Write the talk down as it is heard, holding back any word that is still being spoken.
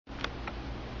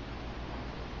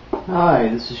Hi,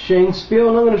 this is Shane Speal,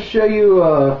 and I'm going to show you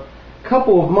a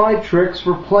couple of my tricks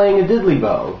for playing a diddley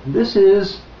bow. This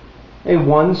is a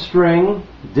one-string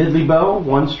diddley bow,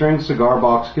 one-string cigar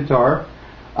box guitar.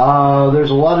 There's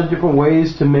a lot of different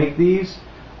ways to make these.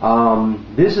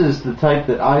 This is the type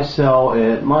that I sell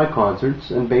at my concerts,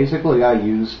 and basically I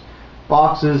use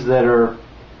boxes that are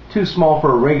too small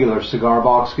for a regular cigar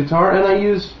box guitar, and I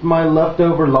use my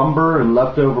leftover lumber and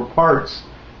leftover parts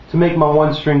to make my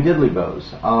one-string diddley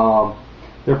bows.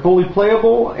 They're fully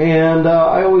playable, and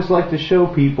I always like to show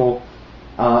people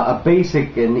a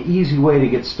basic and easy way to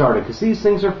get started, because these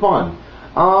things are fun.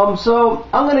 So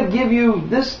I'm going to give you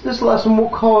this lesson. We'll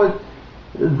call it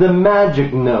the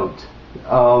magic note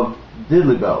of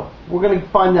diddley bow. We're going to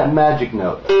find that magic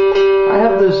note. I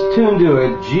have this tuned to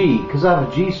a G because I have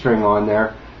a G string on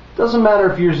there. Doesn't matter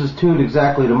if yours is tuned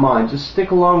exactly to mine. Just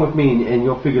stick along with me and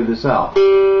you'll figure this out.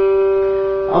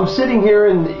 I'm sitting here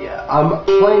and I'm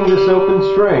playing this open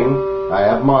string. I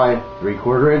have my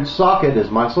 3/4 inch socket as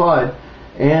my slide,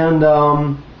 and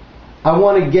I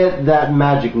want to get that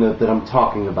magic note that I'm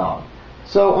talking about.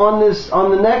 So on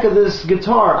the neck of this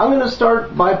guitar, I'm going to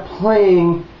start by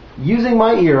playing using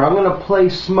my ear. I'm going to play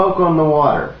Smoke on the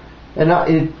Water, and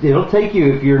it'll take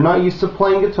you, if you're not used to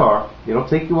playing guitar, it'll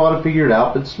take you a while to figure it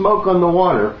out. But Smoke on the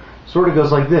Water sort of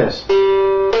goes like this.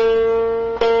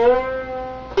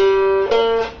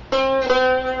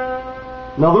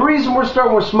 Now the reason we're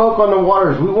starting with Smoke on the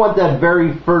Water is we want that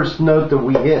very first note that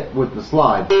we hit with the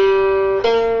slide.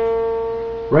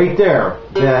 Right there.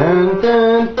 Dun,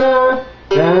 dun, dun,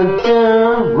 dun,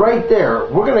 dun. Right there.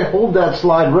 We're going to hold that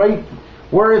slide right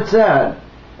where it's at,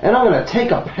 and I'm going to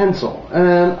take a pencil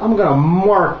and I'm going to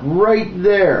mark right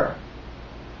there.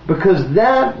 Because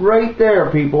that right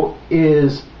there, people,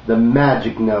 is the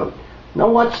magic note. Now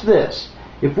watch this.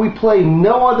 If we play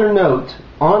no other note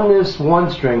on this one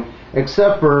string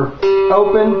except for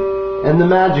open and the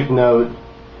magic note,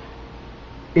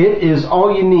 it is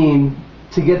all you need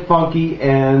to get funky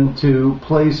and to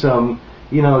play some,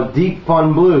 deep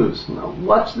fun blues. Now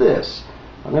watch this.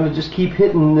 I'm going to just keep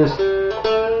hitting this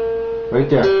right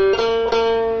there.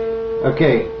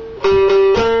 Okay.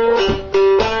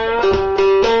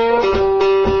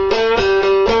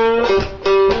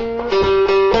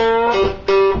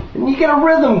 Get a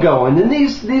rhythm going, and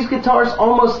these guitars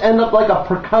almost end up like a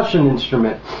percussion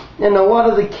instrument, and a lot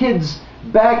of the kids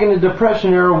back in the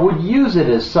Depression era would use it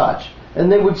as such,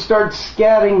 and they would start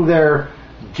scatting their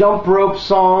jump rope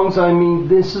songs. I mean,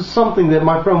 this is something that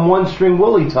my friend One String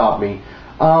Willie taught me.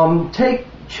 Take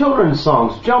children's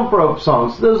songs, jump rope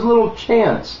songs, those little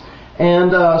chants,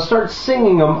 and start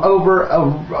singing them over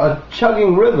a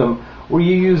chugging rhythm where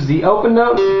you use the open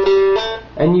note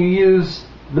and you use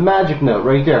the magic note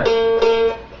right there.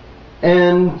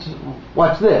 And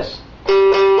watch this.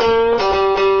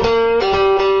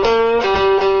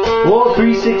 Oh,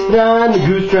 369, the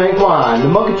goose drank wine. The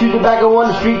monkey chewed tobacco on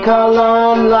the streetcar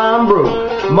line, line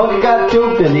broke. The monkey got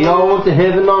choked and they all went to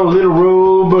heaven on a little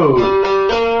rowboat.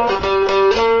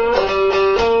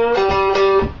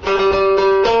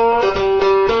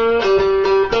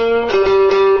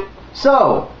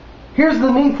 So, here's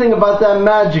the neat thing about that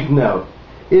magic note.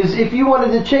 Is if you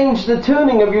wanted to change the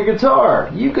tuning of your guitar,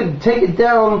 you could take it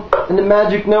down and the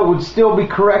magic note would still be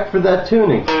correct for that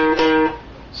tuning.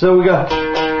 So we got,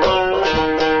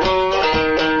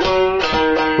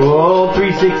 oh,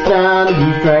 369, the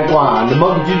goose drank wine. The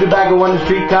monkey chewed tobacco on the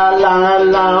streetcar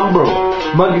line, line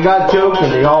broke. Monkey got choked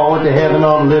and they all went to heaven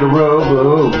on a little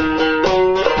rowboat.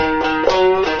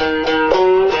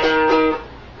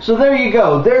 So there you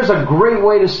go. There's a great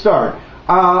way to start.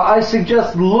 I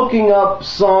suggest looking up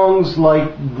songs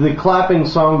like the Clapping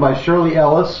Song by Shirley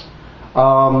Ellis,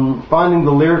 finding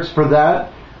the lyrics for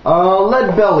that.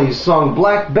 Lead Belly's song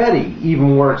Black Betty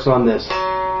even works on this.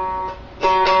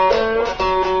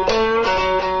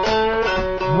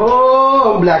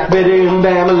 Oh, Black Betty and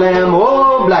Bam-a-lam,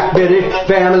 oh, Black Betty,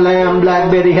 Bam-a-lam, Black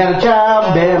Betty had a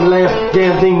child, Bam-a-lam,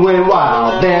 damn thing went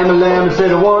wild, Bam-a-lam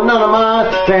said I want none of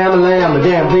mine, Bam-a-lam, the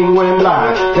damn thing went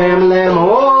blind, Bam-a-lam,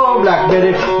 oh, Black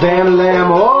Betty,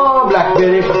 Bam-a-lam, oh, Black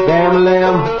Betty,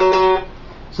 Bam-a-lam.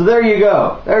 So there you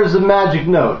go. There's the magic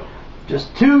note.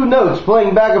 Just two notes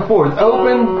playing back and forth,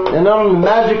 open and on the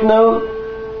magic note,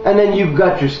 and then you've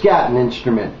got your scatting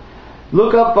instrument.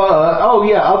 Look up,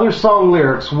 other song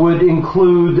lyrics would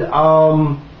include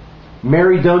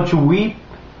Mary Don't You Weep,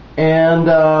 and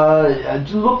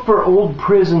look for old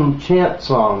prison chant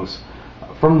songs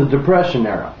from the Depression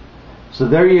era. So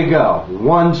there you go,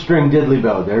 one string diddley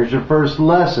bow. There's your first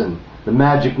lesson, the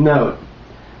magic note.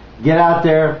 Get out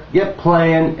there, get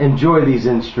playing, enjoy these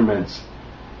instruments.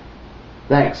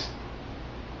 Thanks.